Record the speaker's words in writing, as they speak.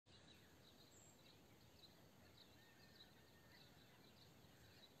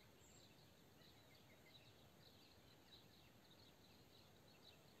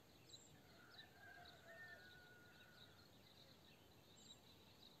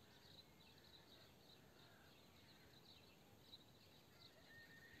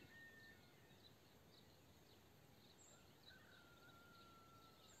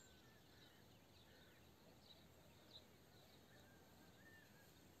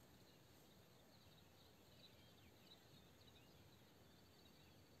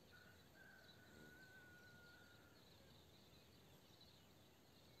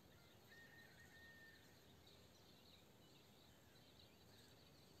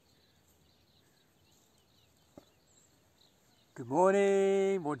Good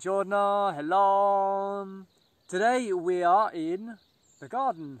morning, buongiorno, hello. Today we are in the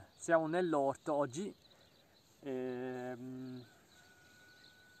garden. Siamo nell'orto oggi.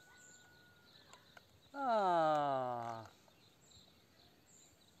 Ah.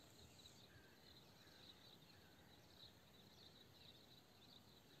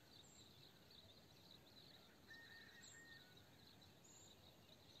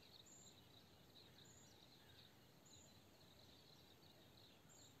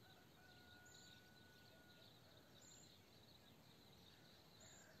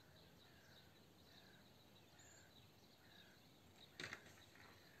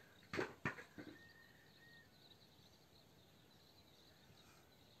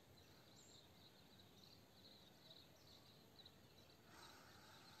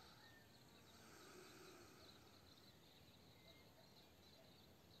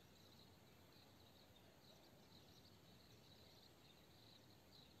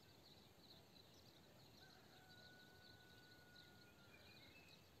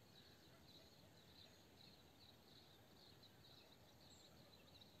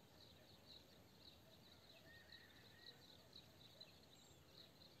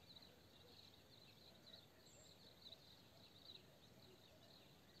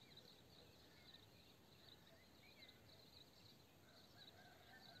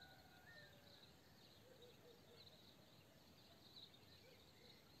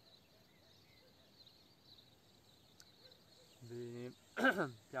 Bene,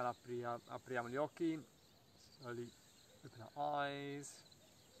 piano apriamo gli occhi, slowly open our eyes,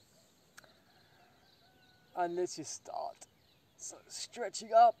 and let's just start. So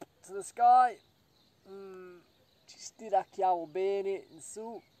stretching up to the sky, ci stiracchiamo bene in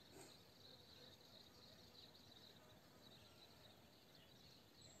su.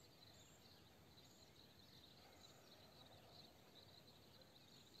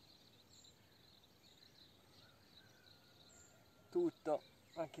 Tutto,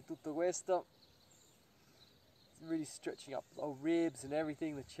 anche tutto questo. It's really stretching up the ribs and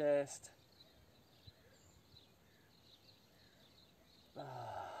everything, the chest.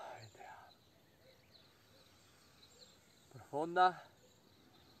 Profonda.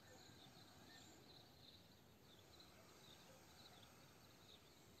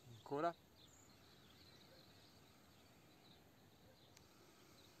 Ancora.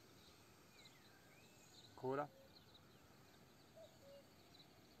 Ancora.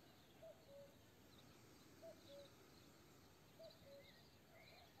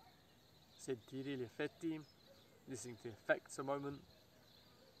 Sentire gli effetti, listening to the effects a moment.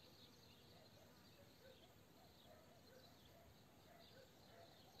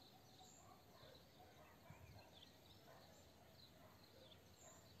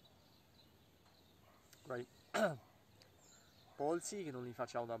 Great. Polsi, che non li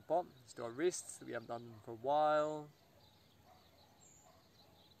facciamo da un po'. Let's do our wrists that we haven't done for a while.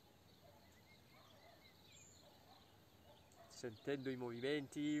 Sentendo I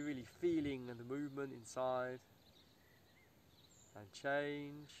movimenti, really feeling the movement inside. And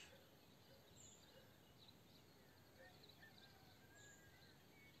change.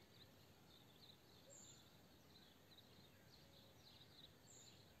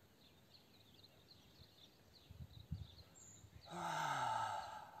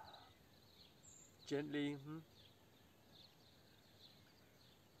 Gently.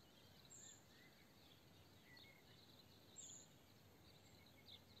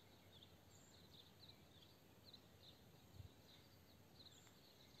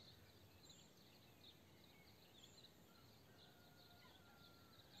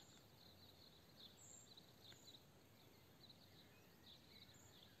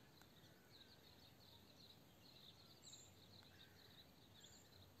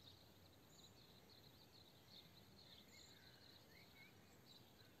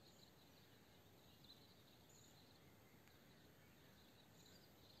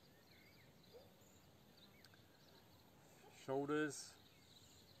 Shoulders.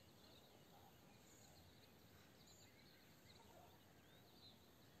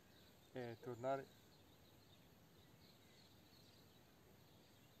 E tornare.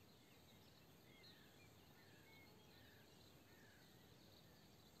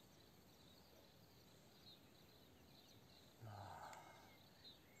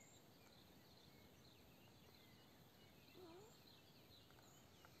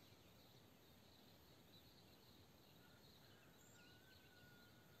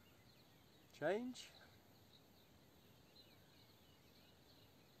 Change.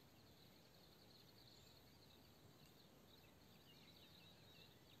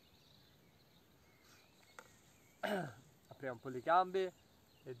 apriamo un po' le gambe,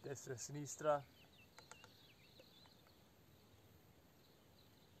 e destra e sinistra.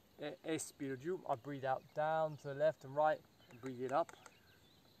 E espiro giù, I breathe out down to the left and right, and breathe it up.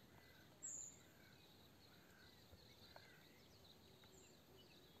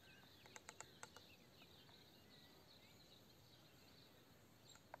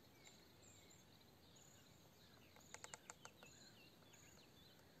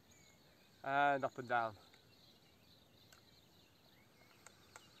 And up and down.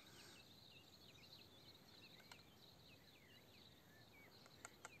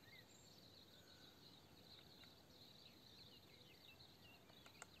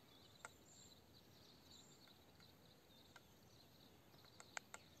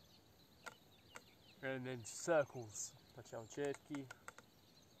 And then circles, facciamo cerchi.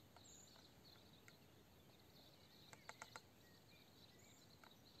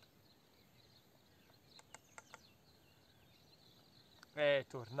 E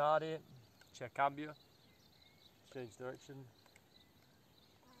tornare, c'è cambio, change direction.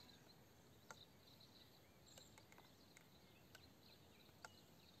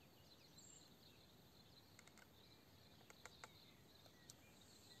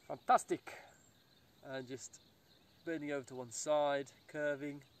 Fantastic! And just bending over to one side,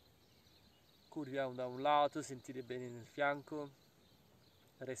 curving. Curviamo da un lato, sentire bene nel fianco,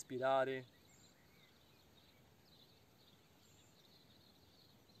 respirare.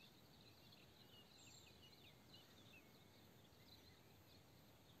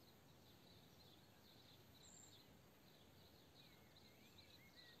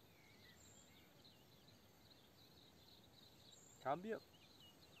 Cambio.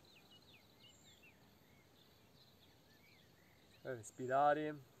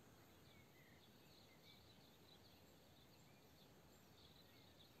 Respirare.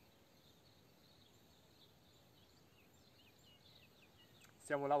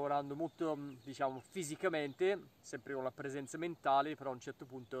 Stiamo lavorando molto, diciamo, fisicamente, sempre con la presenza mentale, però a un certo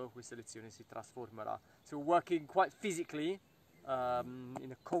punto questa lezione si trasformerà. So we're working quite physically,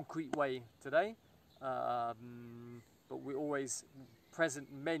 in a concrete way today, but we're always present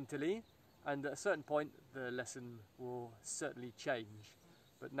mentally, and at a certain point the lesson will certainly change.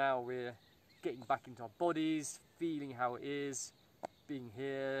 But now we're getting back into our bodies, feeling how it is, being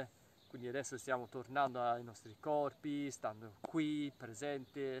here. Quindi adesso stiamo tornando ai nostri corpi, stando qui,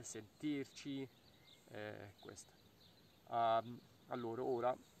 presente, sentirci, questo. Allora,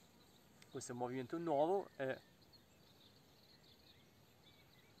 ora, questo è un movimento nuovo e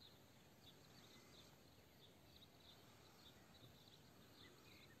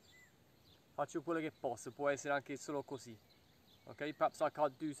faccio quello che posso, può essere anche solo così. Ok, perhaps I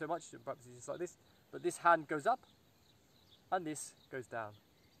can't do so much, perhaps it's just like this, but this hand goes up and this goes down.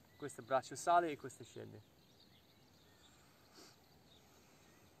 Questo braccio sale e questo scende.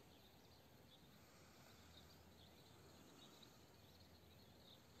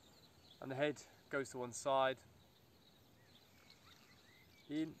 And the head goes to one side,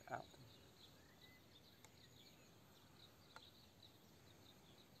 in, out.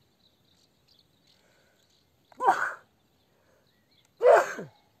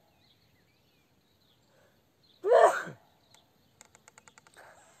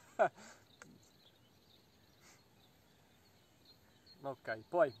 Ok,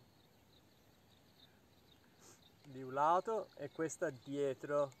 poi di un lato e questa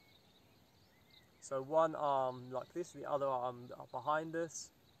dietro. So one arm like this, the other arm behind us,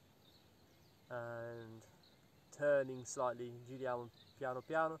 and turning slightly, giriamo piano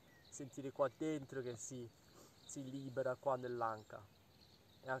piano, sentire qua dentro che si libera qua nell'anca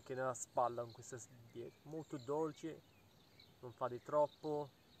e anche nella spalla con questa dietro, molto dolce, non fa di troppo,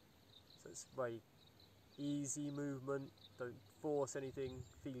 so it's very easy movement, don't force anything,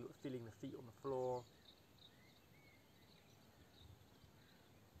 feeling the feet on the floor.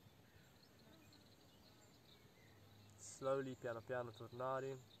 Slowly, piano piano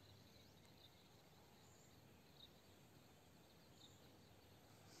tornare.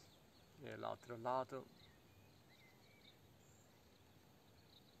 E l'altro lato.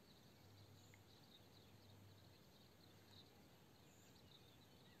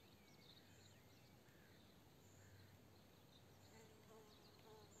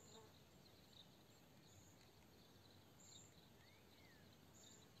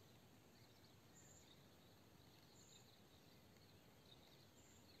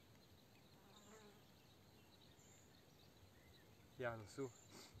 Piano su.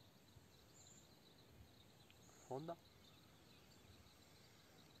 Fonda.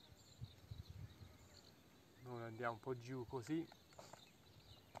 Ora andiamo un po' giù così.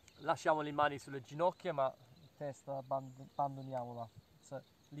 Lasciamo le mani sulle ginocchia, ma testa, abbandoniamola. So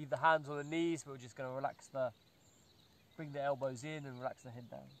leave the hands on the knees, but we're just going to relax bring the elbows in and relax the head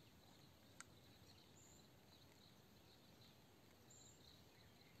down.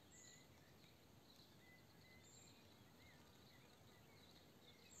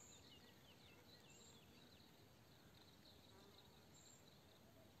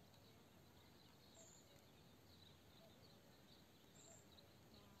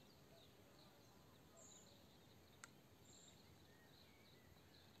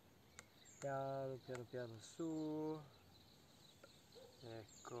 Piano, piano, piano su.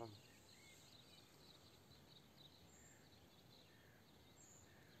 Ecco.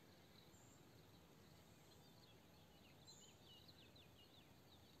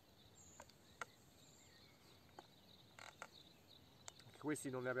 Anche questi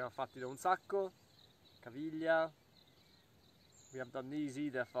non li abbiamo fatti da un sacco. Caviglia. We haven't done these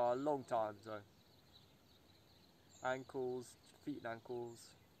either for a long time, so. Ankles, feet and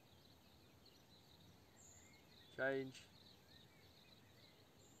ankles. Change.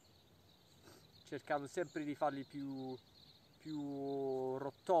 Cercando sempre di farli più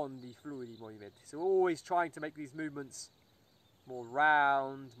rotondi, fluidi i movimenti. So always trying to make these movements more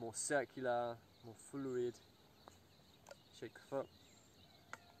round, more circular, more fluid. Shake the foot.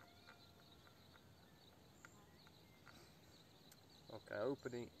 Ok,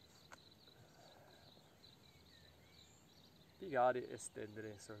 opening. Piegare,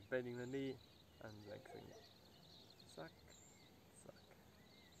 estendere. So bending the knee and lengthening it. Sac, sac.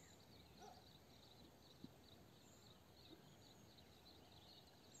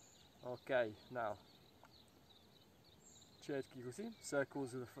 Ok, now cerchi così,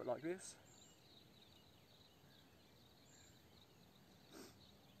 circles with the foot like this.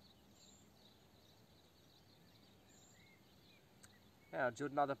 È una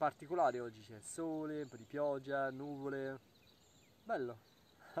giornata particolare oggi, c'è il sole, un po' di pioggia, nuvole. Bello.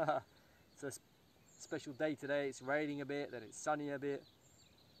 It's a special day today. It's raining a bit, then it's sunny a bit.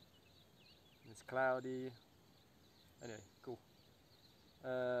 It's cloudy. Anyway, cool.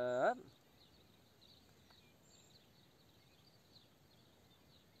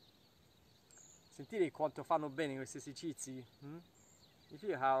 Sentite quanto fanno bene questi esercizi? You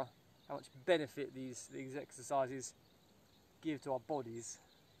feel how much benefit these exercises give to our bodies,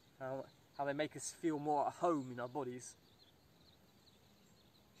 how they make us feel more at home in our bodies.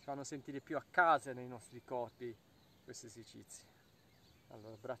 Ci fanno sentire più a casa nei nostri corpi questi esercizi.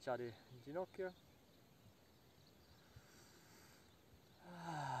 Allora, bracciare in ginocchio.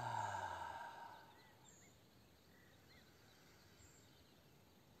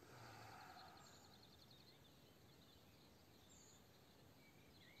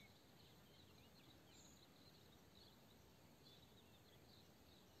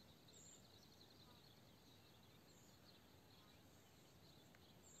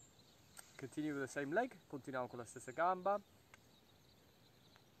 Continue with the same leg, continuiamo con la stessa gamba.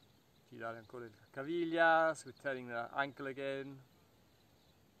 Girare ancora la caviglia, so turning the ankle again.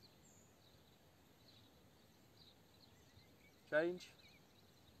 Change.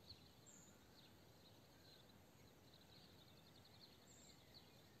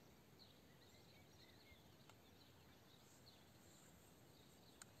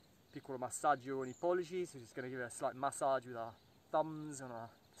 Piccolo massaggio con i pollici, so just going to give it a slight massage with our thumbs on our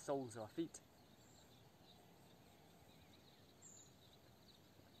soles of our feet.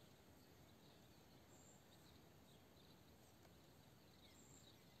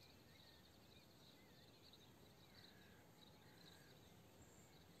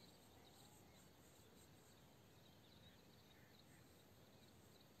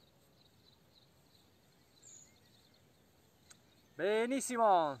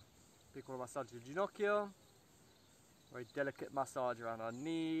 Benissimo! Piccolo massaggio al ginocchio. Very delicate massage around our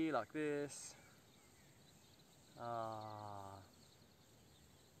knee, like this.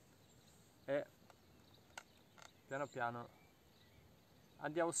 E piano piano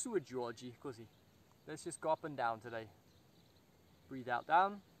andiamo su e giù oggi, così. Let's just go up and down today. Breathe out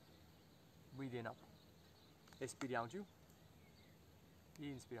down, breathe in up. Espiriamo giù,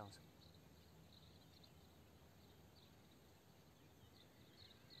 inspiriamo su.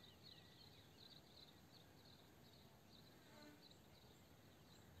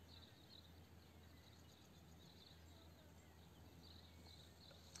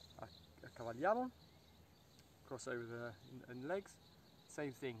 Accavalliamo. Cross over the legs.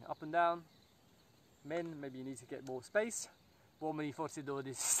 Same thing, up and down. Men, maybe you need to get more space. Uomini forse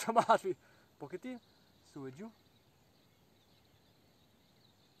dovete sistemarvi un pochettino. Su e giù.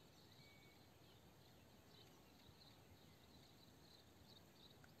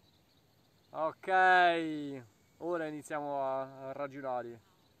 Ok, ora iniziamo a ragionare.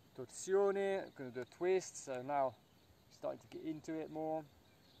 Torsione, gonna do a twist, so now starting to get into it more.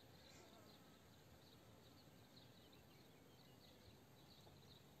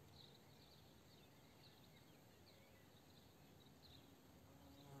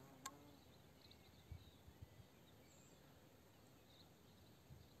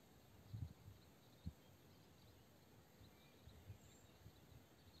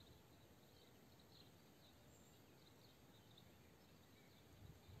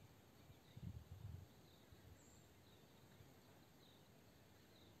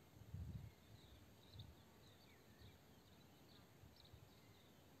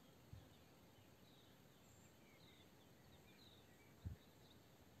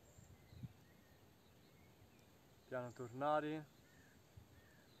 Piano tornare.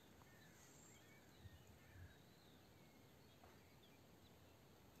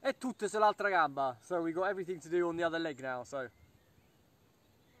 E tutto sull'altra gamba. So we got everything to do on the other leg now, so.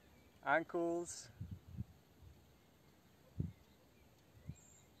 Ankles.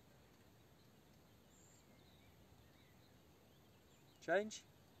 Change.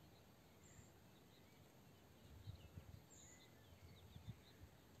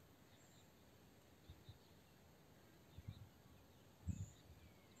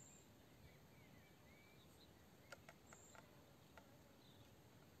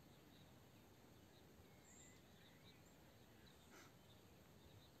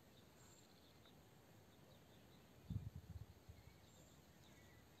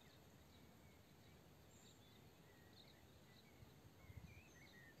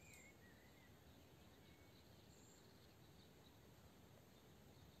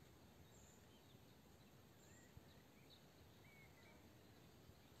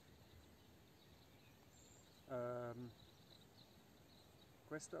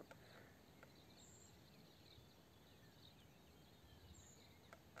 Questo.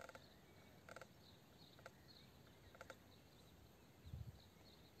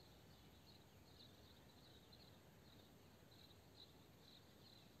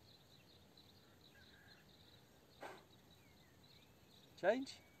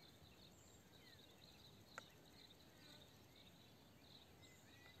 Change.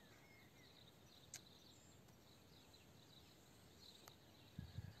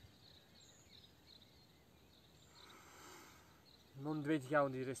 Non dimentichiamo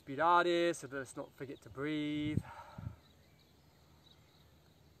di respirare, so let's not forget to breathe.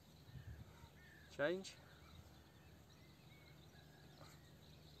 Change.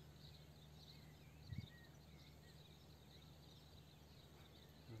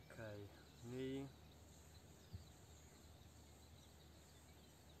 Ok, knee.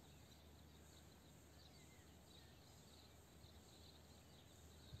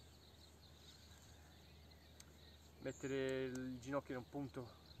 Mettere il ginocchio in un punto,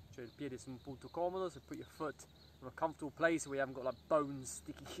 cioè il piede su un punto comodo, so put your foot in a comfortable place where you haven't got like bones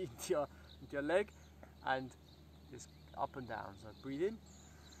sticking into your leg, and just up and down. So breathe in,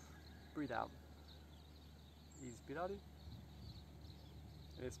 breathe out. Inspirare,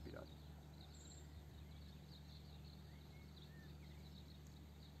 espirare.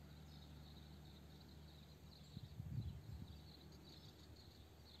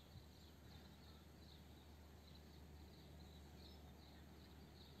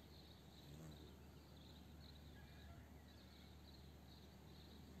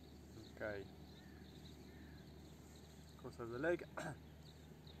 Ok. Cross over the leg,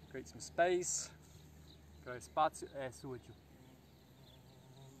 create some space, creare spazio e su e giù.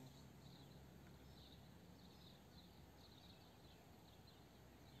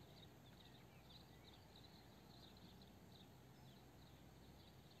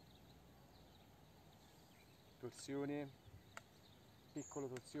 Torsione, piccolo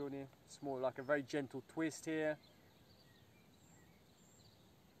torsione, small, like a very gentle twist here.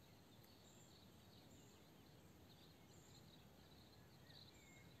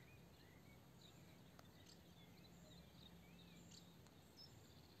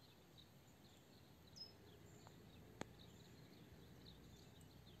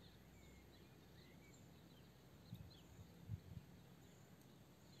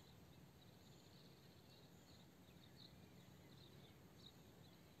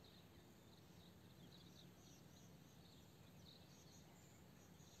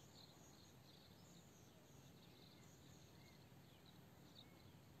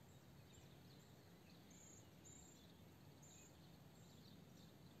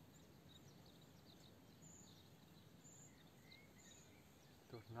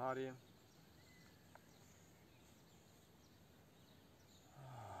 Tornare.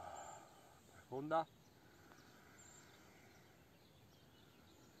 profonda.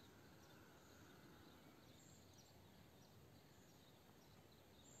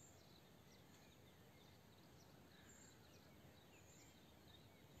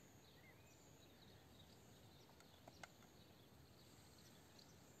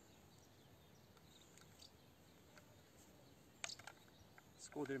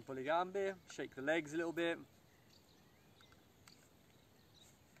 Scuotere un po' le gambe, shake the legs a little bit.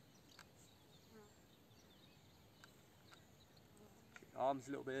 Shake the arms a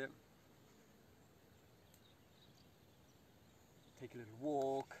little bit. Take a little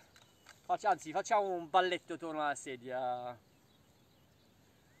walk. Anzi, facciamo un balletto attorno alla sedia.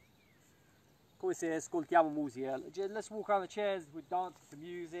 Come se ascoltiamo musica. Let's walk around the chairs, we dance to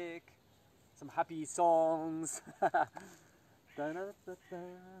music, some happy songs.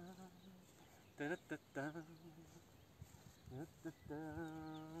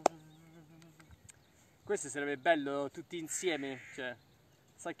 Questo sarebbe bello tutti insieme, cioè,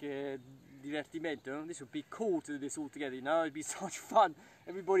 sai che divertimento, no? This would be cool to do this all together, you know? It'd be such fun,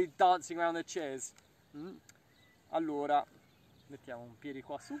 everybody dancing around the chairs. Allora, mettiamo un piede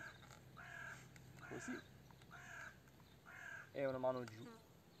qua su, così, e una mano giù,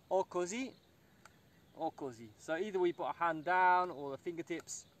 o così, or così. So either we put a hand down or the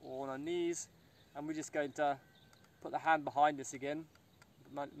fingertips or on our knees, and we're just going to put the hand behind us again.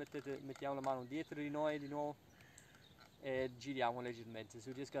 Mettiamo la mano dietro di noi di nuovo e giriamo leggermente.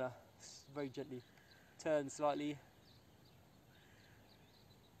 So we're just gonna very gently turn slightly.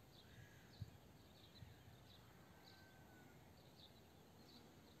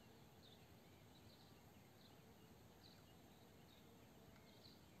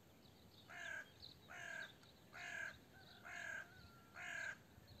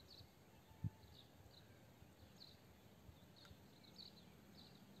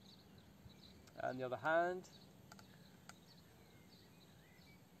 And the other hand.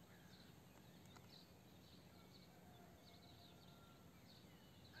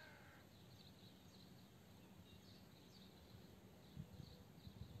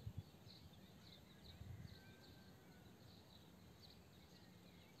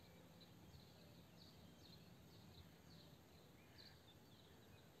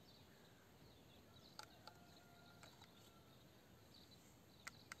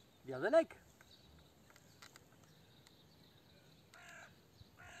 The other leg.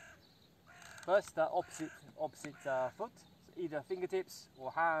 First, opposite foot, so either fingertips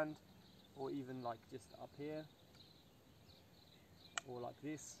or hand, or even like just up here, or like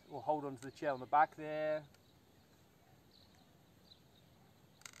this, or hold onto the chair on the back there.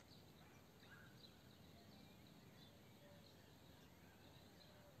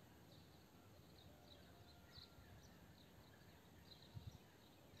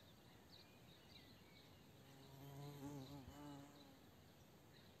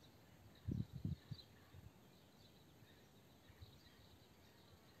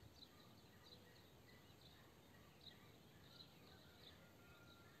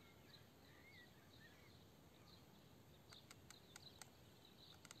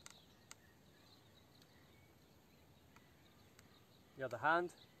 The other hand.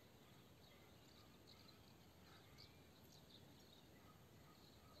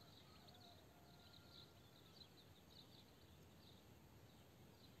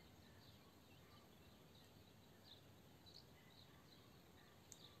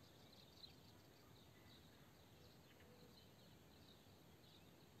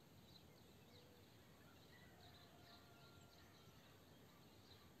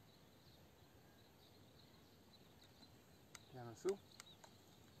 Piano su.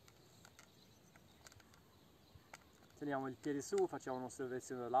 Teniamo il piede su, facciamo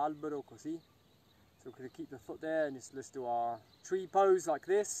un'osservazione dell'albero così. So we're going to keep the foot there and just let's do our tree pose like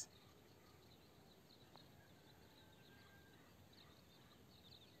this.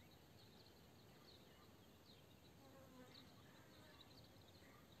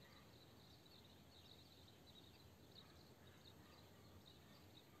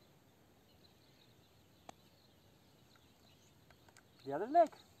 The other leg.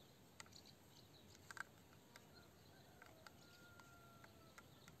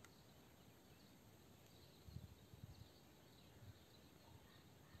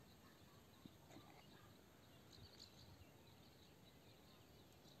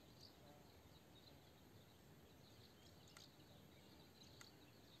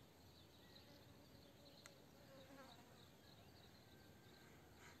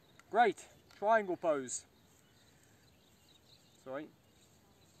 Great, triangle pose. Sorry.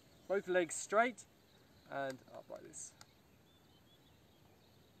 Both legs straight and up like this.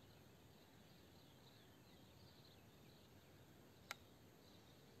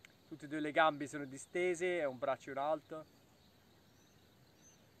 tutte e due le gambe sono distese e un braccio in alto.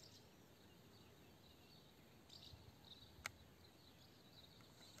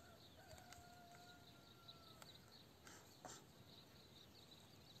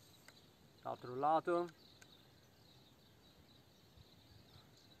 L'altro lato.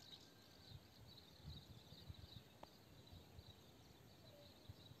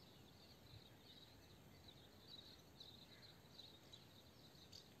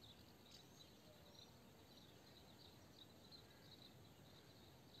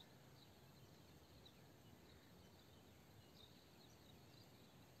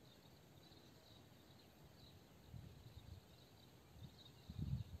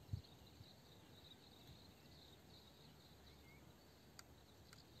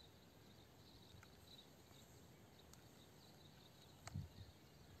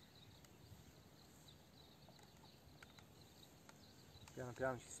 Piano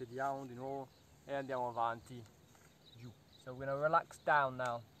piano ci sediamo di nuovo e andiamo avanti giù. So we're gonna relax down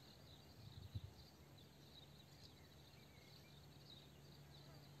now.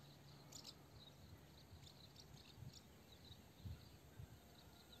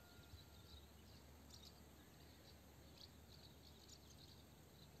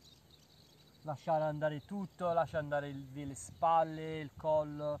 Lasciare andare tutto, lascia andare via le spalle, il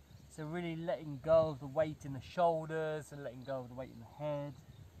collo. So really letting go of the weight in the shoulders and letting go of the weight in the head.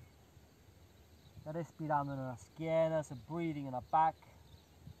 Respirando nella schiena, so breathing in our back.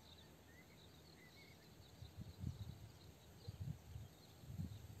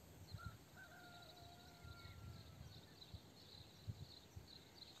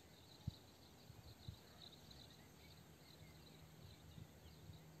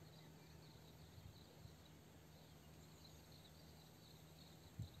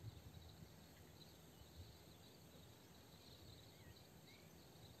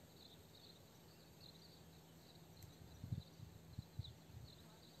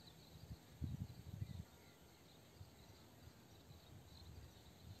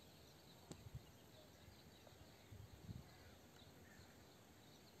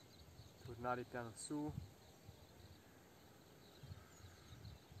 Tornare piano su.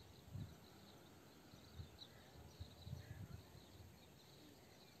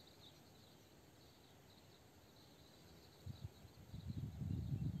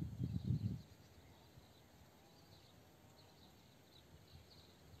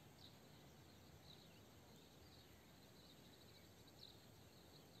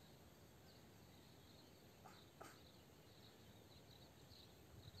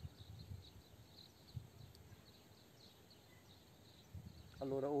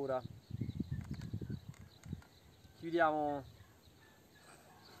 Allora ora chiudiamo,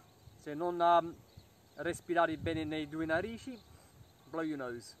 se non respirare bene nei due narici, blow your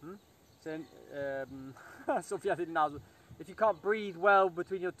nose. Se, soffiate il naso. If you can't breathe well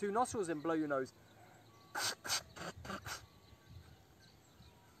between your two nostrils, then blow your nose.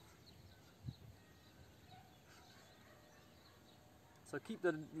 So keep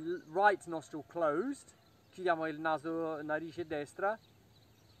the right nostril closed. Chiudiamo il naso, narice destra.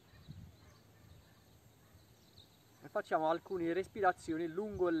 E facciamo alcune respirazioni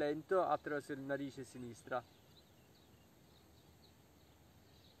lungo e lento attraverso il narice sinistra.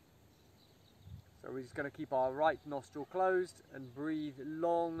 So we're just going to keep our right nostril closed and breathe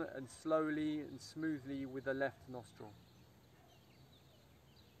long and slowly and smoothly with the left nostril.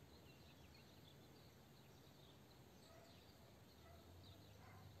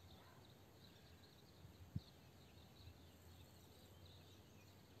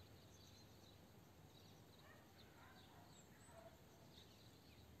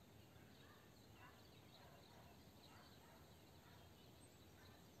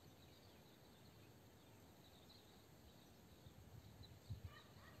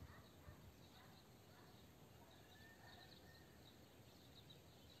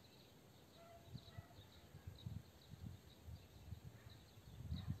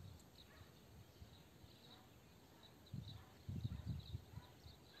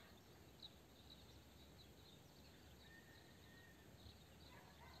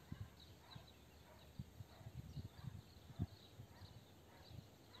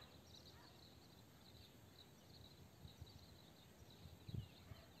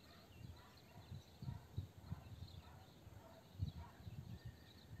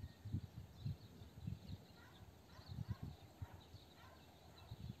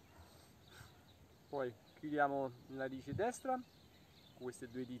 Poi chiudiamo la narice destra con queste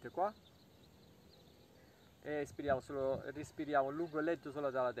due dita qua e respiriamo lungo e lento solo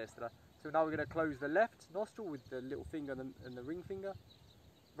dalla destra. So now we're going to close the left nostril with the little finger and the ring finger.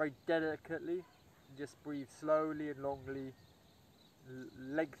 very delicately. Just breathe slowly and longly,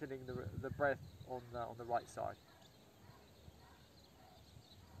 lengthening the breath on the right side.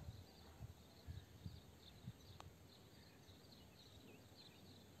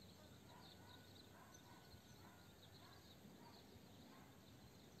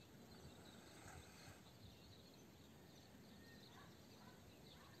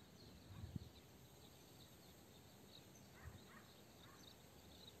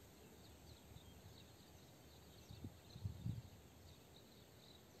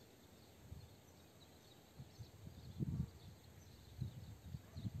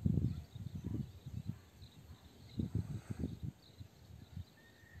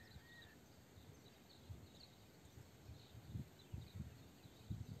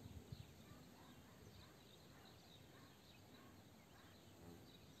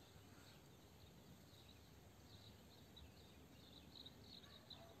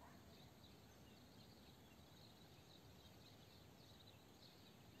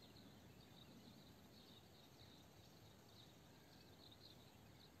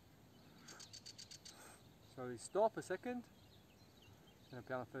 So we stop a second, piano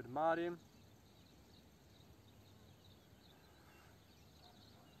piano fermare.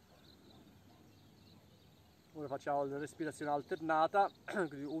 Ora facciamo la respirazione alternata,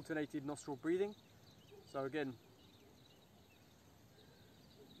 quindi alternated nostril breathing. So again,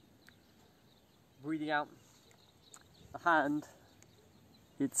 breathing out the hand,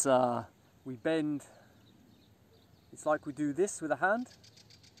 it's we bend, it's like we do this with a hand,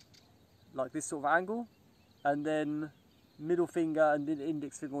 like this sort of angle, and then middle finger and then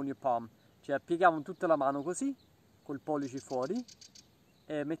index finger on your palm. Cioè pieghiamo tutta la mano così, col pollice fuori,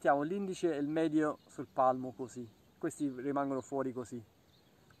 e mettiamo l'indice e il medio sul palmo così. Questi rimangono fuori così.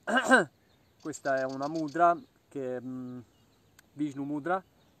 Questa è una mudra che Vishnu mudra,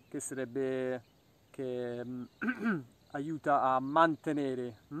 che sarebbe che aiuta a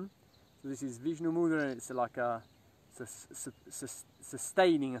mantenere. So this is Vishnu mudra, and it's like a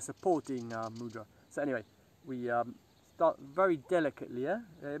sustaining, a supporting mudra. So anyway, we start very delicately,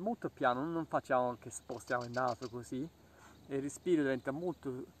 molto piano, non facciamo che spostiamo il naso così. E il respiro diventa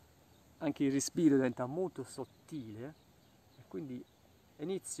molto, anche il respiro diventa molto sottile, e quindi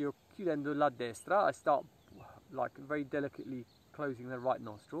inizio chiudendo la destra. I start like very delicately closing the right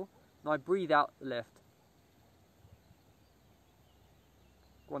nostril. Now I breathe out left.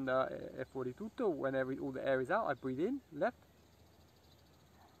 Quando è fuori tutto, when all the air is out, I breathe in left.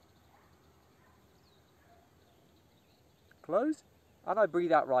 Close, and I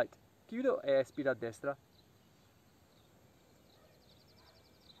breathe out right. Chiudo e espiro a destra.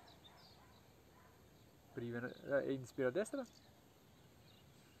 Inspiro a destra.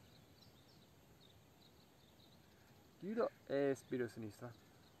 Chiudo e espiro a sinistra.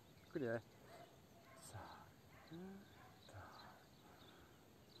 Quindi è.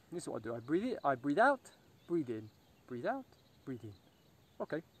 This is what I do. I breathe out, breathe in, breathe out, breathe in.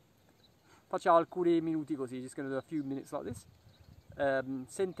 Ok. Facciamo alcuni minuti così, just gonna do a few minutes like this.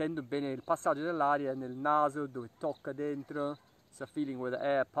 Sentendo bene il passaggio dell'aria nel naso, dove tocca dentro. So feeling where the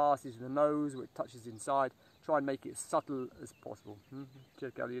air passes in the nose, where it touches inside. Try and make it as subtle as possible.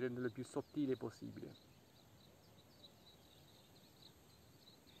 Cercare di renderlo il più sottile possibile.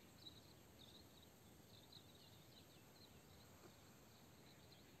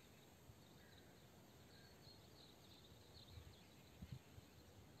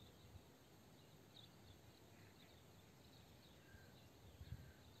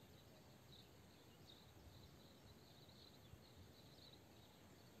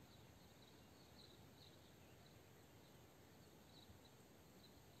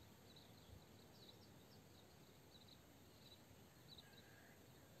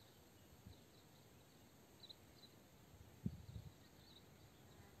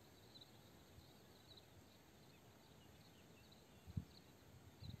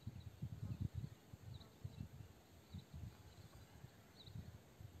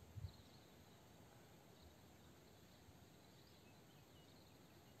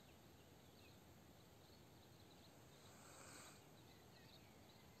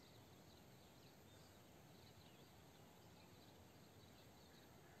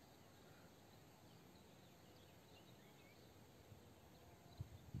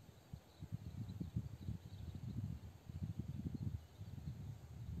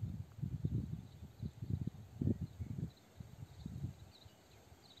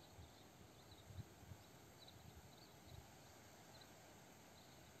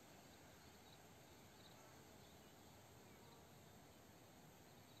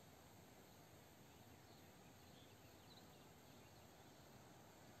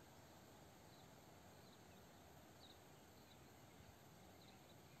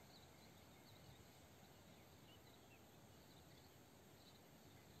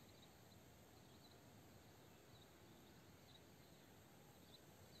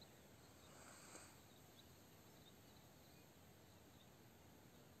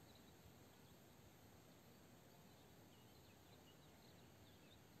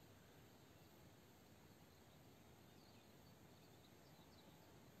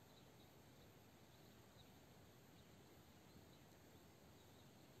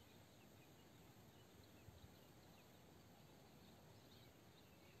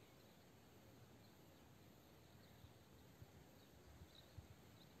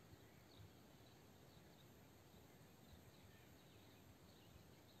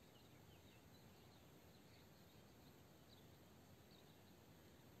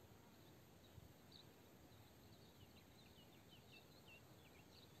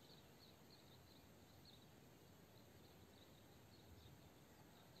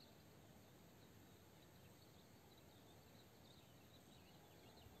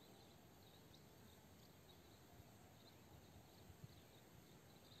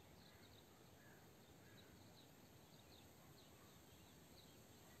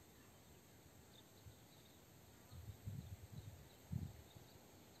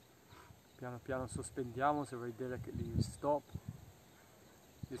 Piano piano sospendiamo, so very delicately you stop.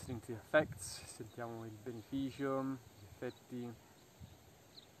 Listening to the effects, sentiamo il beneficio, gli effetti.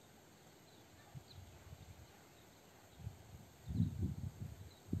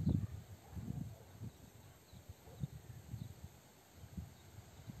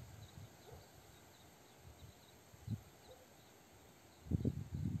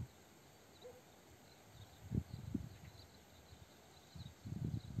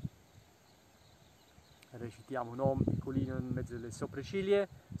 Recitiamo un Om piccolino in mezzo alle sopracciglia,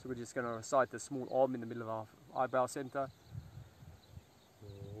 so we're just going to recite a small Om in the middle of our eyebrow center.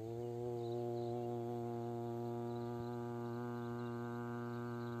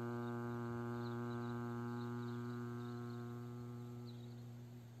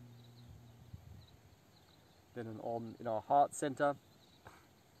 Then an Om in our heart center,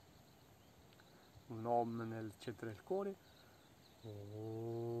 un Om nel centro del cuore.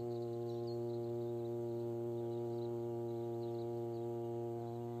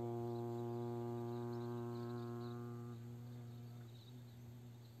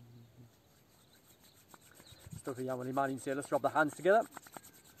 Togliamo le mani insieme, let's rub the hands together.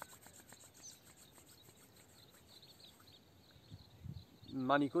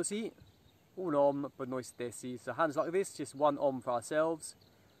 Mani così, un Om per noi stessi. So hands like this, just one Om for ourselves.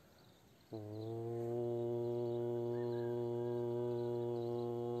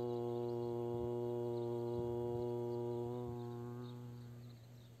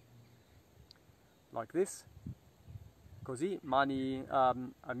 Like this. Così, mani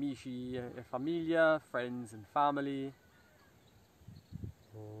amici e famiglia, friends and family.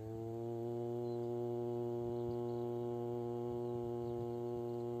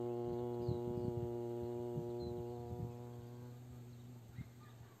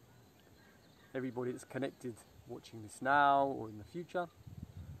 Everybody that's connected watching this now or in the future.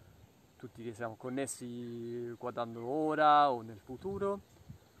 Tutti che siamo connessi guardando ora o nel futuro.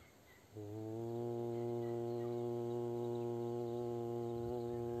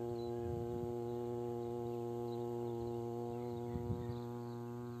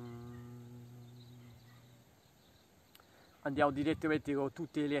 Andiamo direttamente con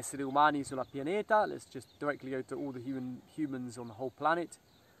tutti gli esseri umani sulla pianeta. Let's just directly go to all the humans on the whole planet.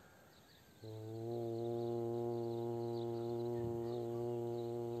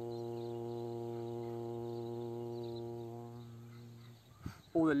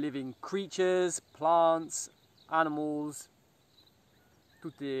 All the living creatures, plants, animals,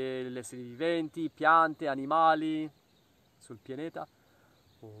 tutti gli esseri viventi, piante, animali sul pianeta.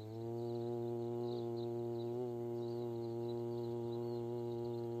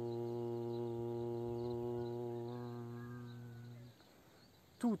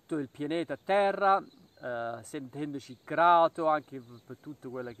 Tutto il pianeta Terra, sentendoci grato anche per tutto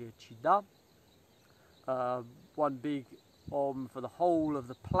quello che ci dà. One big Om for the whole of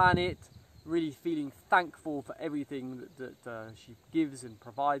the planet, really feeling thankful for everything that she gives and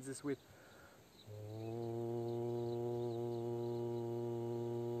provides us with.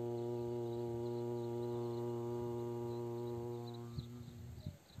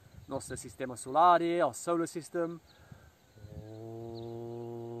 Nostro sistema solare, our solar system.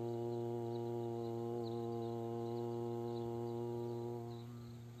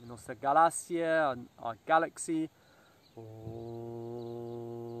 Nostra galassia, our galaxy.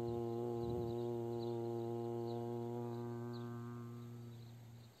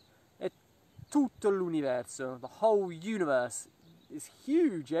 E tutto l'universo, the whole universe is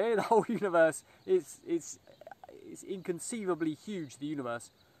huge, eh? The whole universe is inconceivably huge, the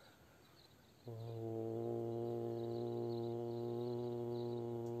universe.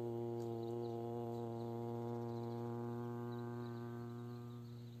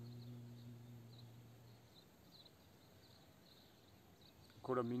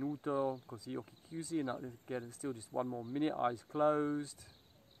 Ancora un minuto, così occhi chiusi, and again, still just one more minute, eyes closed.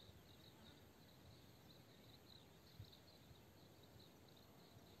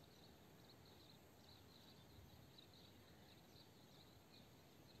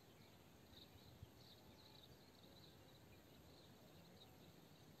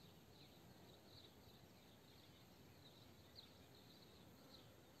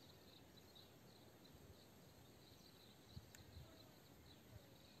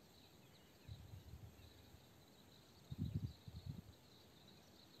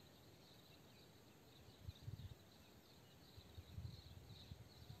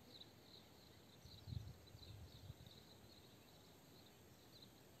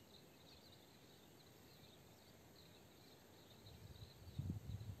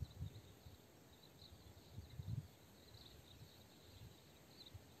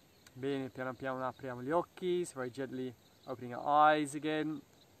 Bene, piano piano apriamo gli occhi, so very gently opening our eyes again.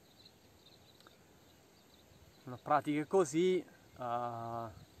 Una pratica così,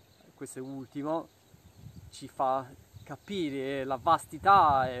 questo è ultimo, ci fa capire la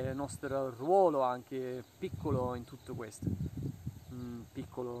vastità e il nostro ruolo anche piccolo in tutto questo.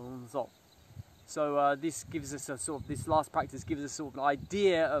 Piccolo, non so. So this gives us a sort of, this last practice gives us sort of an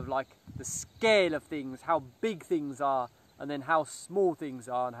idea of like the scale of things, how big things are, and then how small things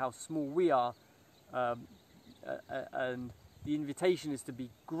are and how small we are. And the invitation is to be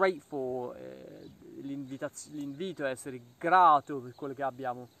grateful, l'invito è essere grato per quello che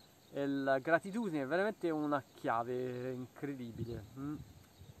abbiamo. E la gratitudine è veramente una chiave incredibile.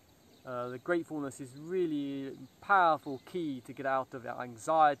 The gratefulness is really a powerful key to get out of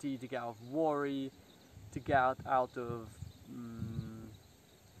anxiety, to get out of worry, to get out of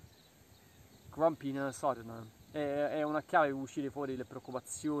grumpiness, I don't know. È una chiave per uscire fuori le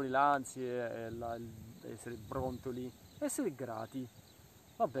preoccupazioni, le ansie, essere brontoli, essere grati.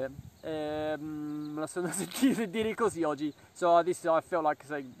 Vabbè, me la sono sentito dire così oggi, so I felt like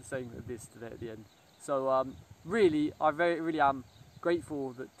saying this today at the end. So really, I really am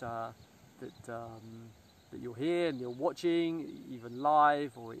grateful that you're here and you're watching, even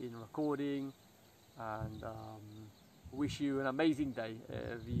live or in recording, and wish you an amazing day.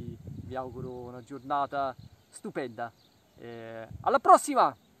 Vi auguro una giornata stupenda. Alla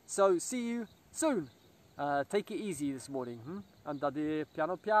prossima! So see you soon. Take it easy this morning. Andate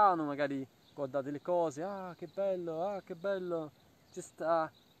piano piano, magari guardate le cose. Ah, che bello. Just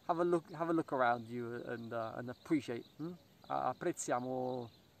have a look around you and appreciate. Apprezziamo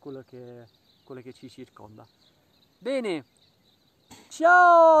quello che ci circonda. Bene,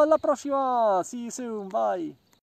 ciao, alla prossima, see you soon, bye.